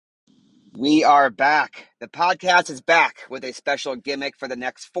We are back. The podcast is back with a special gimmick for the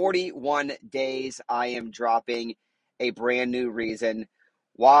next 41 days. I am dropping a brand new reason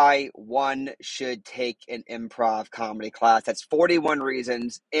why one should take an improv comedy class. That's 41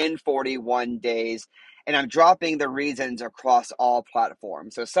 reasons in 41 days. And I'm dropping the reasons across all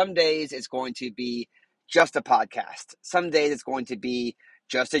platforms. So some days it's going to be just a podcast. Some days it's going to be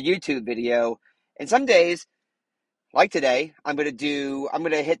just a YouTube video. And some days like today, I'm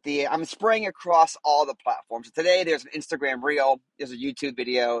spraying across all the platforms. So today, there's an Instagram reel, there's a YouTube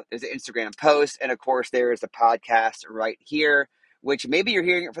video, there's an Instagram post, and of course, there is a podcast right here, which maybe you're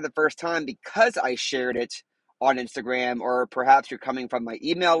hearing it for the first time because I shared it on Instagram, or perhaps you're coming from my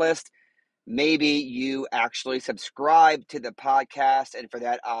email list. Maybe you actually subscribe to the podcast, and for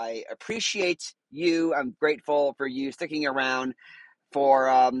that, I appreciate you. I'm grateful for you sticking around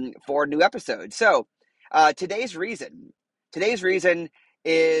for new episodes. So today's reason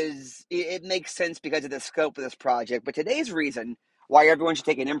is it makes sense because of the scope of this project. But today's reason why everyone should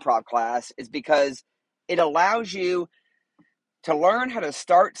take an improv class is because it allows you to learn how to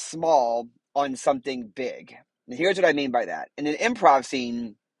start small on something big. And here's what I mean by that. In an improv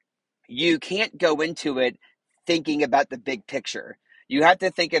scene, you can't go into it thinking about the big picture. You have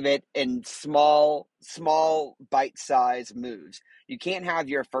to think of it in small bite-sized moves. You can't have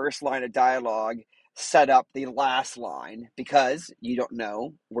your first line of dialogue set up the last line because you don't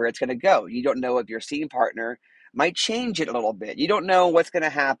know where it's going to go. You don't know if your scene partner might change it a little bit. You don't know what's going to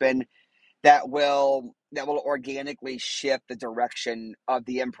happen that will organically shift the direction of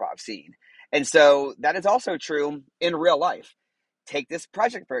the improv scene. And so that is also true in real life. Take this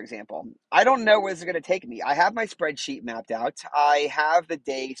project, for example. I don't know where this is going to take me. I have my spreadsheet mapped out. I have the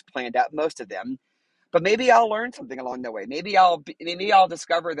days planned out, most of them. But maybe I'll learn something along the way. Maybe I'll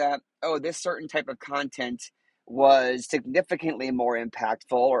discover that, oh, this certain type of content was significantly more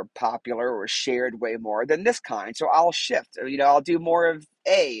impactful or popular or shared way more than this kind. So I'll shift. I'll do more of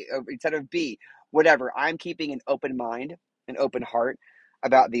A instead of B. Whatever. I'm keeping an open mind, an open heart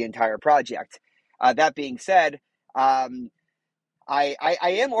about the entire project. That being said, um, I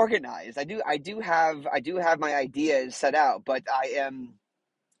am organized. I do have my ideas set out, but I am.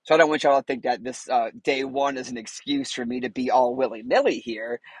 So I don't want y'all to think that this day one is an excuse for me to be all willy nilly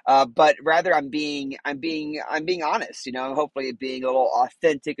here, but rather I'm being honest. Hopefully being a little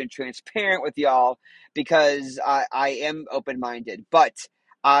authentic and transparent with y'all because I am open minded. But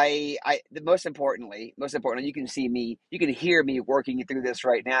most importantly, you can hear me working through this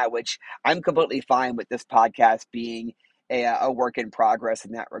right now, which I'm completely fine with this podcast being a work in progress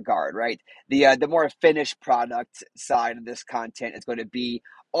in that regard, right? The more finished product side of this content is going to be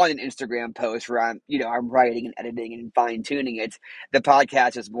on an Instagram post where I'm writing and editing and fine tuning it. The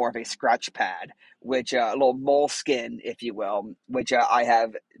podcast is more of a scratch pad, which a little moleskin, if you will, which I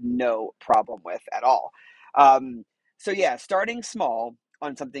have no problem with at all. So yeah, starting small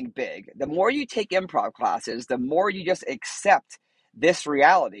on something big. The more you take improv classes, the more you just accept this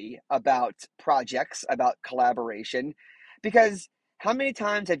reality about projects, about collaboration, because how many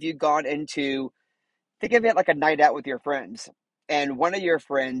times have you gone into think of it like a night out with your friends, and one of your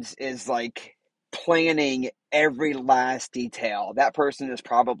friends is like planning every last detail. That person is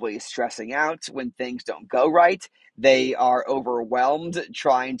probably stressing out when things don't go right. They are overwhelmed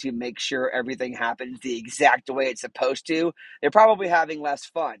trying to make sure everything happens the exact way it's supposed to. They're probably having less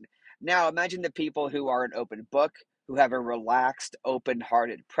fun. Now, imagine the people who are an open book, who have a relaxed, open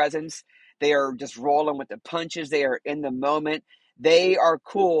hearted presence. They are just rolling with the punches, they are in the moment, they are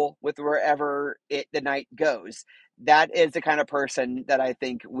cool with wherever the night goes. That is the kind of person that I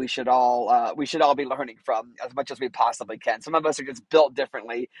think we should all be learning from as much as we possibly can. Some of us are just built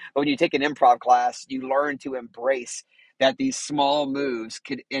differently, but when you take an improv class, you learn to embrace that these small moves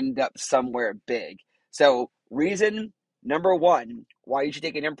could end up somewhere big. So, reason number one why you should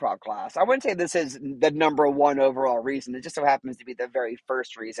take an improv class. I wouldn't say this is the number one overall reason. It just so happens to be the very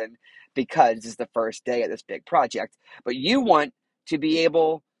first reason because it's the first day of this big project. But you want to be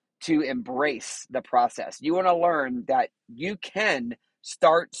able to embrace the process. You want to learn that you can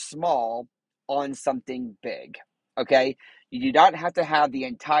start small on something big. Okay? You do not have to have the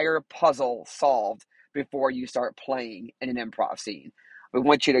entire puzzle solved before you start playing in an improv scene. We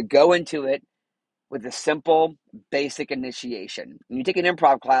want you to go into it with a simple, basic initiation. When you take an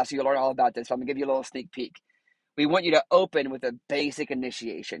improv class, you'll learn all about this. So I'm going to give you a little sneak peek. We want you to open with a basic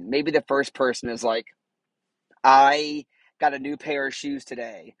initiation. Maybe the first person is like, I got a new pair of shoes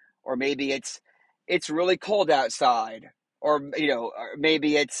today, or maybe it's really cold outside, or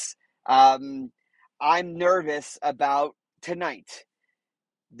maybe it's um, I'm nervous about tonight.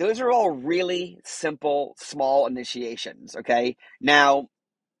 Those are all really simple, small initiations. Okay, now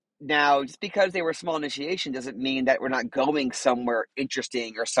Now, just because they were small initiation doesn't mean that we're not going somewhere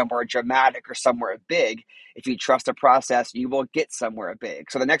interesting or somewhere dramatic or somewhere big. If you trust the process, you will get somewhere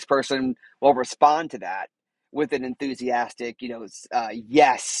big. So the next person will respond to that with an enthusiastic,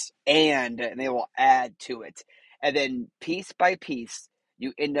 yes, and they will add to it. And then piece by piece,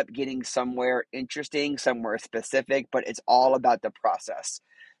 you end up getting somewhere interesting, somewhere specific, but it's all about the process.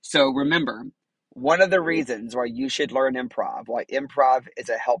 So remember, one of the reasons why you should learn improv, why improv is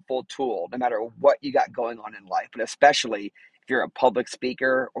a helpful tool, no matter what you got going on in life, but especially if you're a public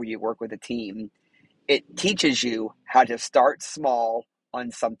speaker or you work with a team, it teaches you how to start small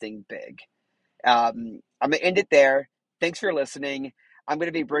on something big. I'm going to end it there. Thanks for listening. I'm going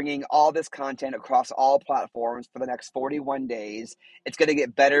to be bringing all this content across all platforms for the next 41 days. It's going to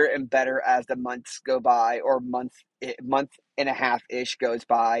get better and better as the months go by, or month and a half ish goes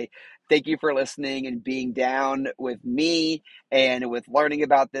by. Thank you for listening and being down with me and with learning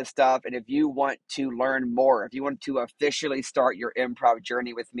about this stuff. And if you want to learn more, if you want to officially start your improv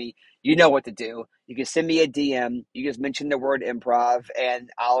journey with me, you know what to do. You can send me a DM. You just mention the word improv and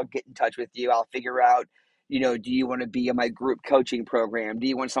I'll get in touch with you. I'll figure out, do you want to be in my group coaching program? Do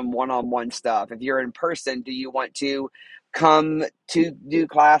you want some one-on-one stuff? If you're in person, do you want to come to do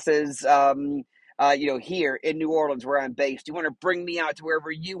classes, here in New Orleans where I'm based? Do you want to bring me out to wherever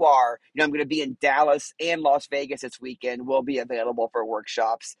you are? I'm going to be in Dallas and Las Vegas this weekend. We'll be available for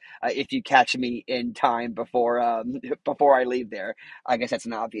workshops if you catch me in time before I leave there. I guess that's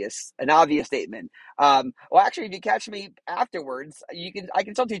an obvious statement. Well, actually, if you catch me afterwards, I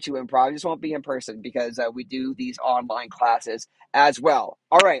can still teach you improv. I just won't be in person because we do these online classes as well.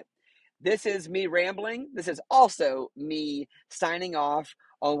 All right. This is me rambling. This is also me signing off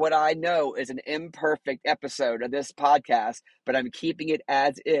on what I know is an imperfect episode of this podcast, but I'm keeping it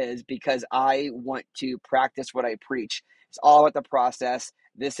as is because I want to practice what I preach. It's all about the process.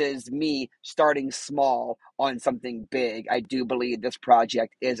 This is me starting small on something big. I do believe this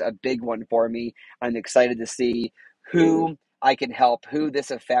project is a big one for me. I'm excited to see who I can help, who this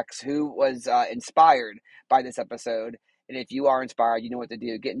affects, who was inspired by this episode. And if you are inspired, you know what to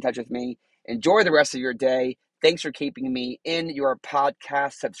do. Get in touch with me. Enjoy the rest of your day. Thanks for keeping me in your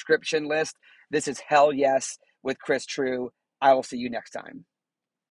podcast subscription list. This is Hell Yes with Chris True. I will see you next time.